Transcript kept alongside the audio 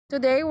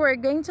Today we're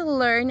going to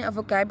learn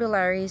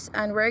vocabularies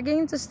and we're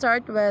going to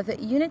start with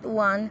Unit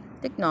 1,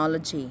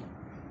 Technology.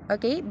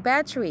 Okay,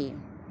 battery.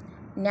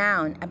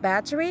 Noun. A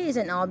battery is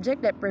an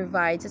object that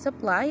provides a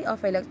supply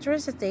of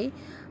electricity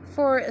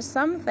for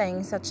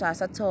something such as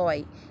a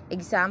toy.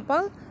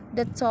 Example,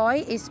 the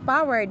toy is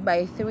powered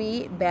by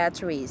 3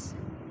 batteries.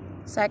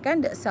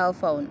 Second, cell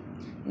phone.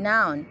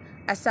 Noun.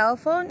 A cell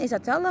phone is a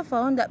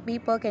telephone that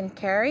people can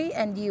carry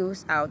and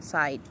use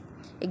outside.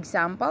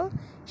 Example,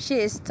 she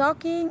is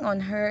talking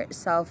on her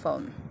cell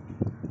phone.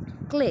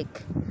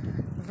 Click.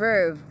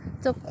 Verb.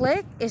 To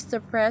click is to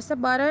press a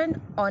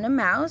button on a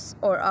mouse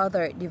or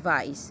other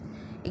device.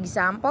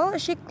 Example,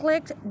 she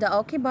clicked the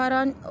OK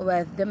button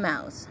with the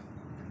mouse.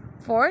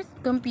 Fourth,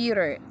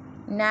 computer.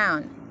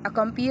 Noun. A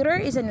computer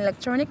is an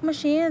electronic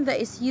machine that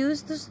is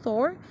used to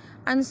store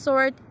and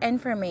sort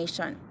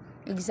information.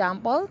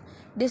 Example,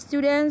 the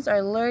students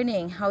are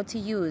learning how to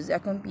use a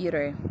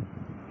computer.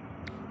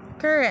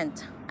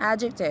 Current.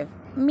 Adjective.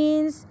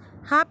 Means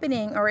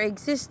happening or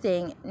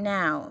existing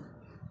now.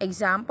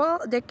 Example,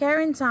 the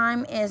current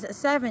time is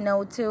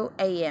 7:02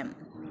 a.m.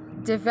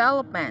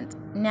 Development.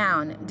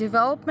 Noun.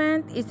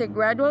 Development is the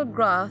gradual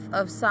growth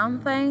of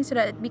something so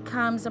that it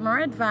becomes more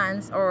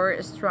advanced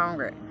or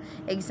stronger.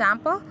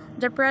 Example,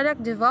 the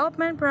product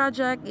development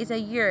project is a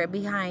year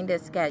behind the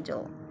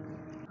schedule.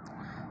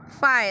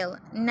 File.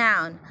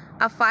 Noun.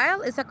 A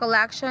file is a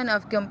collection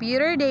of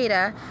computer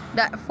data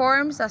that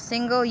forms a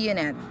single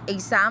unit.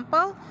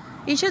 Example,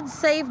 you should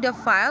save the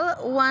file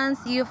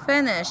once you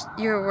finish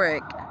your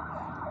work.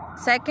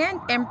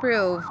 Second,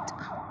 improved.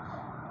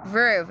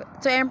 Verb.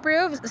 To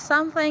improve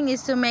something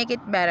is to make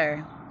it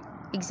better.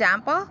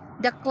 Example,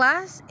 the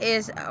class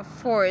is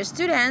for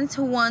students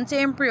who want to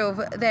improve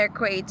their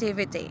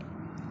creativity.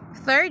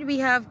 Third, we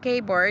have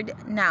keyboard.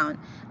 Noun.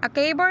 A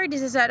keyboard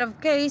is a set of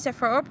keys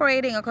for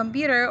operating a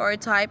computer or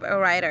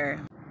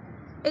typewriter.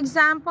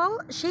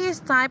 Example, she is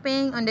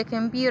typing on the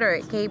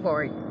computer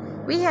keyboard.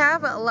 We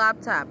have a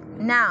laptop.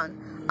 Noun.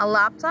 A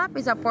laptop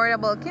is a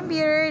portable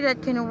computer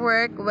that can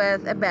work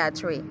with a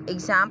battery.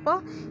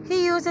 Example,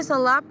 he uses a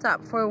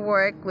laptop for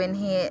work when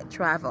he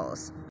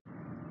travels.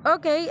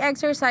 Okay,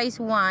 exercise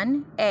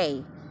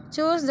 1A.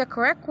 Choose the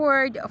correct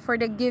word for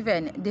the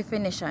given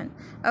definition.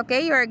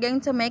 Okay, you are going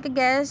to make a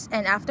guess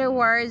and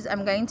afterwards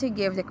I'm going to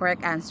give the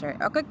correct answer.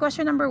 Okay,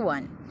 question number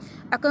 1.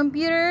 A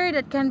computer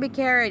that can be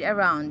carried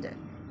around.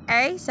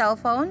 A. Cell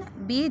phone.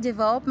 B.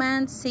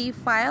 Development. C.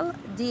 File.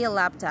 D.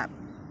 Laptop.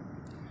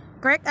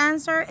 Correct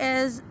answer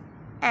is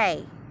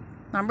A.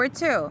 Number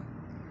 2.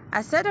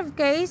 A set of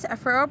keys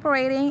for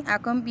operating a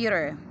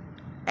computer.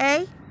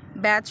 A.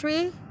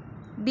 Battery.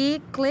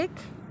 B. Click.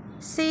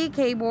 C.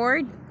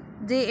 Keyboard.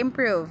 D.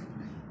 Improve.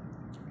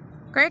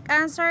 Correct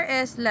answer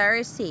is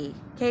letter C.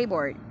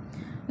 Keyboard.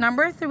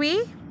 Number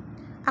 3.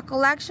 A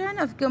collection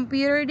of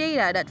computer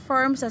data that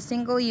forms a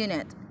single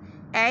unit.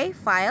 A.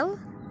 File.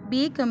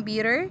 B.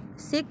 Computer.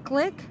 C.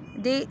 Click.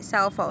 D.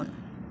 Cell phone.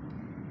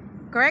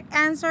 Correct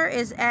answer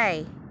is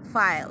A.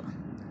 File.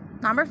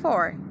 Number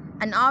 4.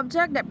 An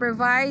object that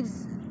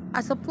provides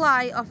a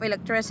supply of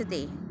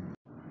electricity.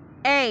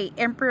 A.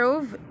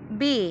 Improve.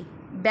 B.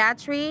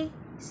 Battery.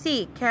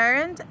 C.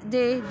 Current.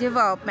 D.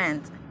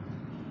 Development.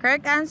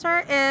 Correct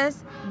answer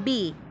is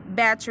B.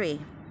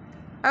 Battery.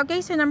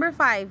 Okay, so number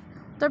 5.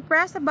 To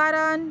press a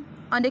button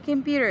on the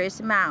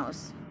computer's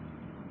mouse.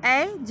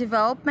 A.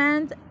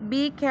 Development.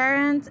 B.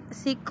 Current.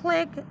 C.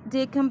 Click.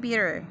 D.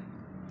 Computer.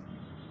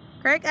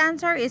 Correct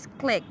answer is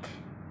click.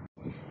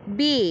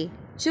 B.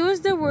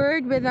 Choose the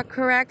word with the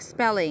correct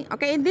spelling.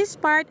 Okay, in this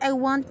part, I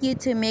want you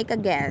to make a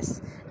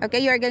guess. Okay,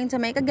 you are going to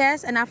make a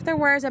guess and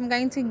afterwards, I'm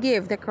going to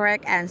give the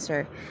correct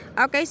answer.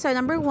 Okay, so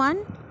number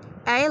 1.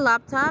 A.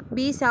 Laptop.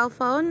 B. Cell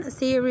phone.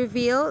 C.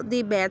 Reveal.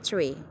 D.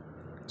 Battery.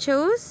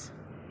 Choose.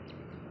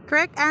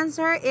 Correct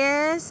answer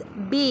is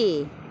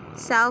B.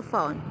 Cell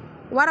phone.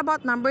 What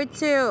about number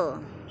 2?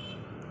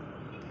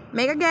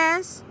 Make a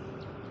guess.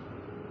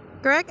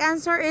 Correct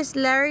answer is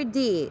letter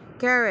D.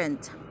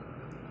 Current.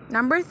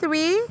 Number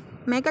 3.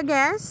 Make a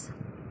guess.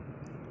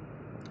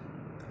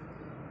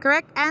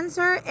 Correct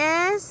answer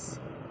is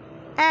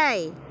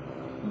A.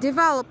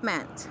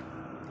 Development.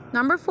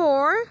 Number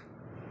 4.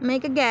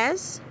 Make a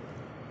guess.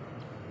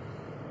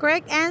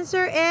 Correct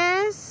answer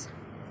is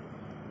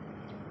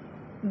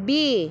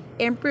B.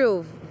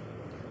 Improve.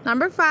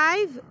 Number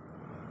 5.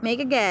 Make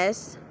a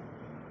guess.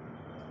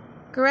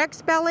 Correct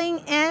spelling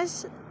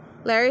is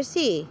letter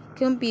C.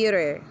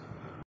 Computer.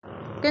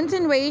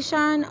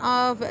 Continuation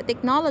of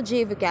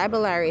technology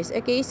vocabularies.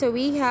 Okay, so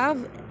we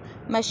have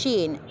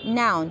machine.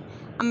 Noun.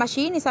 A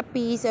machine is a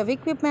piece of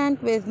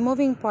equipment with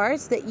moving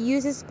parts that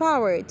uses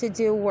power to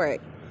do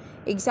work.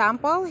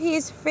 Example, he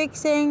is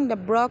fixing the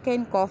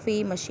broken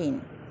coffee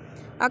machine.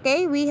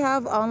 Okay, we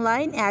have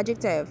online.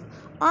 Adjective.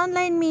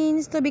 Online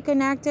means to be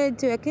connected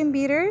to a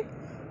computer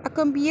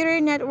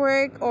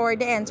network, or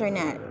the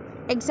internet.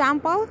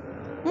 Example,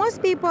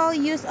 most people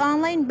use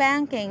online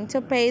banking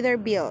to pay their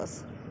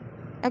bills.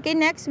 Okay,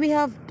 next we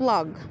have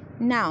plug.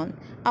 Noun.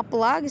 A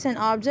plug is an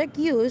object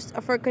used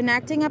for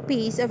connecting a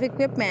piece of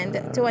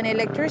equipment to an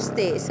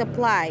electricity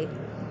supply.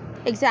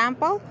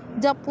 Example,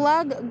 the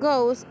plug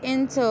goes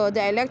into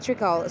the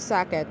electrical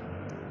socket.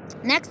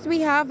 Next,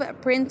 we have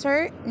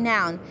printer.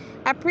 Noun.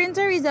 A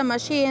printer is a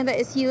machine that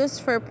is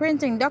used for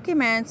printing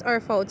documents or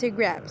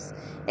photographs.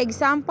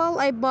 Example,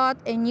 I bought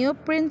a new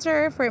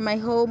printer for my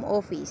home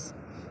office.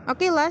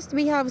 Okay, last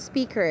we have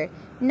speaker.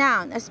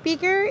 Noun. A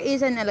speaker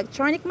is an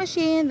electronic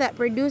machine that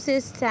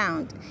produces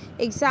sound.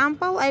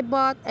 Example, I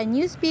bought a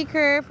new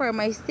speaker for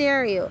my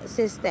stereo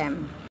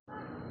system.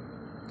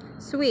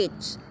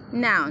 Switch.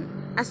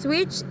 Noun. A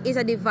switch is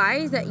a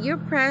device that you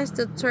press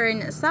to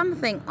turn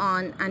something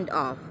on and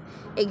off.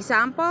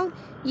 Example,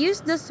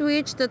 use the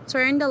switch to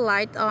turn the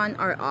light on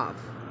or off.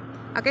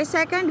 Okay,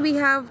 second we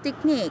have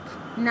technique.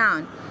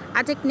 Noun.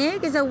 A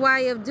technique is a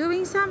way of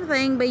doing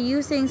something by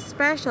using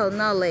special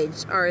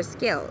knowledge or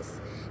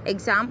skills.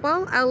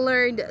 Example, I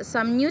learned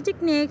some new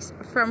techniques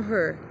from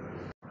her.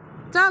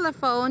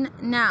 Telephone.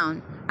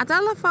 Noun. A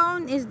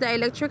telephone is the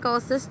electrical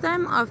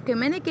system of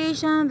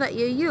communication that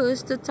you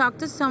use to talk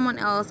to someone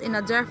else in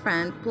a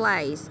different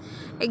place.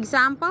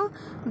 Example,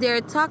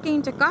 they're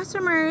talking to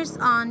customers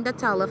on the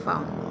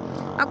telephone.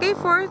 Okay,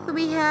 fourth,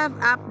 we have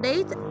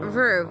update.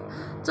 Verb.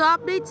 To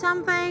update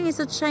something is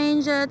to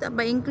change it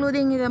by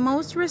including the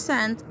most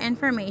recent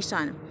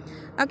information.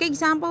 Okay,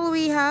 example,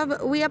 we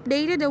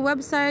updated the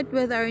website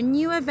with our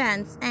new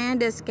events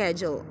and the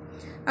schedule.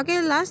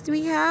 Okay, last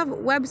we have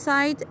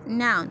website.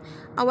 Noun.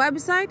 A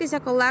website is a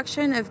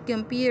collection of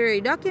computer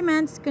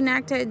documents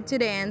connected to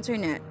the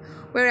internet,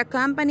 where a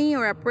company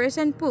or a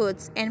person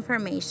puts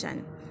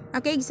information.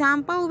 Okay,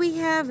 example, we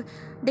have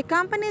the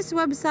company's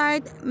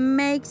website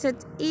makes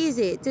it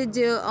easy to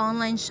do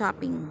online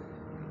shopping.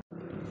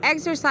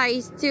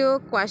 Exercise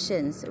 2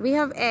 questions. We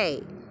have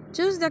A.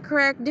 Choose the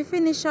correct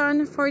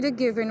definition for the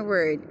given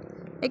word.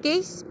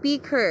 Okay,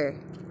 speaker.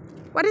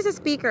 What is a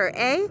speaker?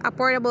 A. A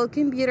portable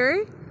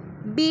computer.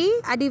 B.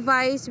 A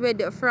device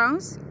with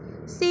prongs.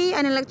 C.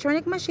 An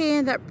electronic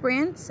machine that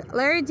prints.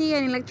 Letter D.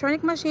 An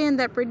electronic machine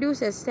that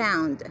produces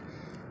sound.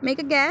 Make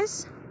a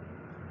guess.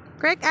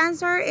 Correct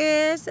answer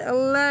is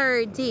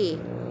letter D.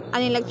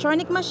 An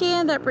electronic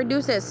machine that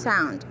produces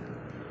sound.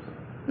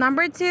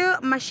 Number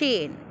 2,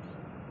 machine.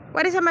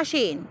 What is a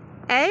machine?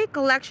 A.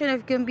 Collection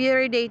of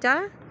computer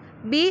data.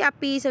 B. A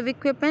piece of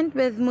equipment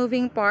with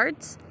moving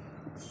parts.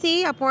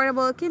 C. A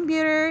portable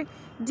computer.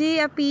 D.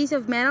 A piece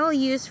of metal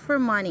used for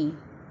money.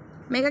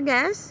 Make a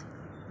guess.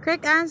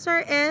 Correct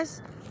answer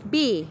is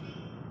B.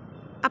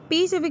 A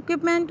piece of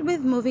equipment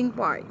with moving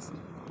parts.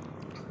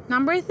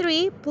 Number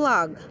 3,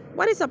 plug.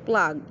 What is a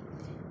plug?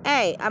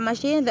 A. A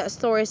machine that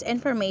stores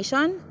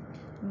information.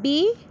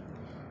 B.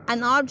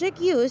 An object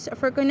used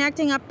for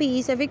connecting a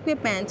piece of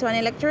equipment to an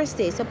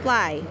electricity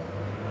supply.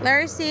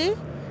 Letter C.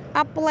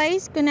 A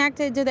place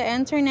connected to the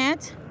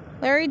internet.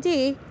 Letter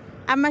D.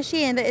 A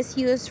machine that is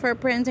used for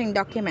printing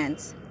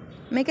documents.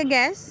 Make a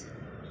guess.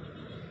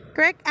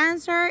 Correct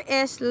answer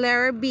is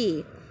letter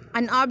B.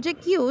 An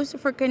object used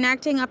for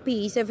connecting a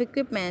piece of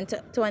equipment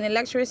to an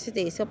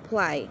electricity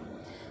supply.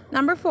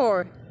 Number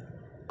 4,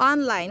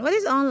 online. What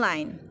is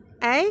online?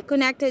 A.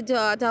 Connected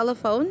to a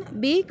telephone.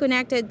 B.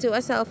 Connected to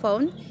a cell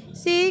phone.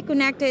 C.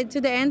 Connected to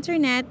the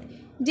internet.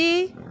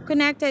 D.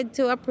 Connected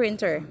to a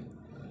printer.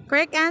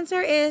 Correct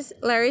answer is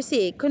letter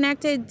C.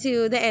 Connected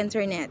to the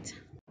internet.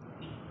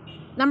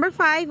 Number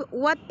 5,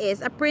 what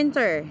is a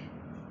printer?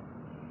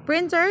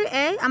 Printer.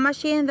 A. A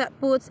machine that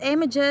puts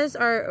images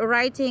or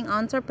writing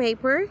onto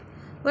paper.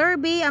 Letter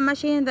B. A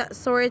machine that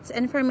sorts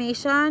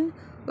information.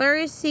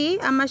 Letter C.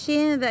 A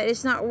machine that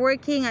is not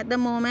working at the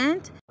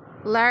moment.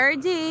 Letter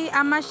D.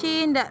 A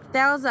machine that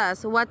tells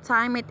us what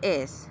time it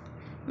is.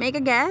 Make a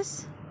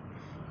guess.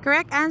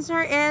 Correct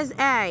answer is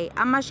A.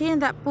 A machine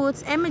that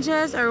puts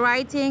images or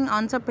writing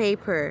onto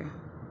paper.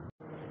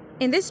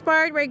 In this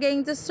part, we're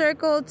going to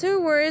circle 2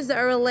 words that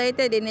are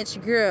related in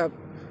each group.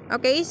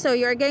 Okay, so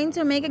you're going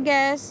to make a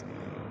guess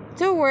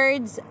 2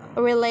 words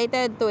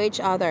related to each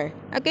other.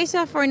 Okay,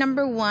 so for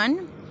number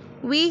 1,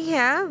 we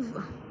have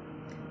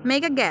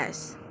make a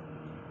guess.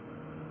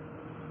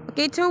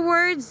 Okay, 2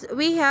 words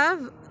we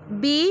have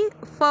B,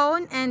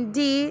 phone, and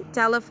D,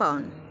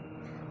 telephone.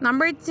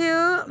 Number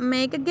 2,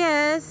 make a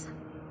guess.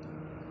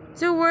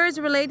 2 words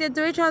related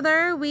to each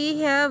other. We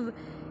have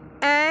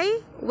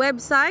A,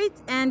 website,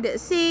 and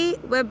C,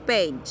 web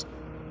page.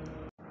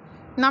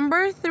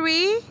 Number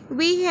 3,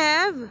 we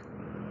have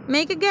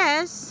make a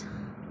guess.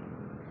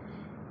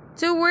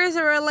 2 words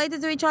are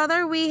related to each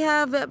other. We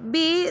have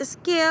B,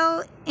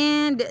 skill,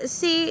 and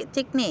C,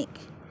 technique.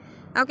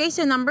 Okay,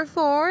 so number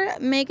 4,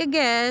 make a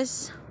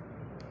guess.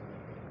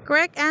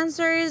 Correct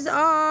answers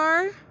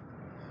are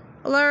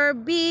letter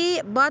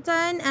B,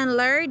 button, and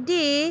letter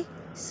D,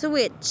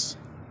 switch.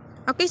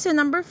 Okay, so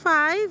number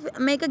 5,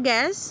 make a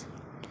guess.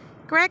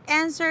 Correct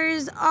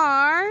answers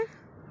are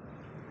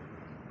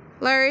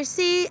letter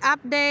C,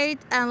 update,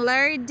 and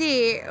letter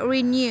D,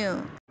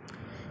 renew.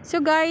 So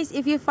guys,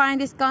 if you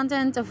find this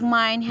content of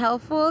mine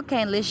helpful,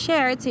 kindly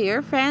share it to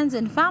your friends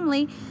and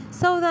family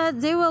so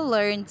that they will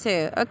learn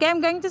too. Okay,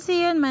 I'm going to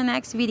see you in my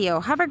next video.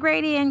 Have a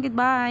great day and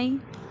goodbye.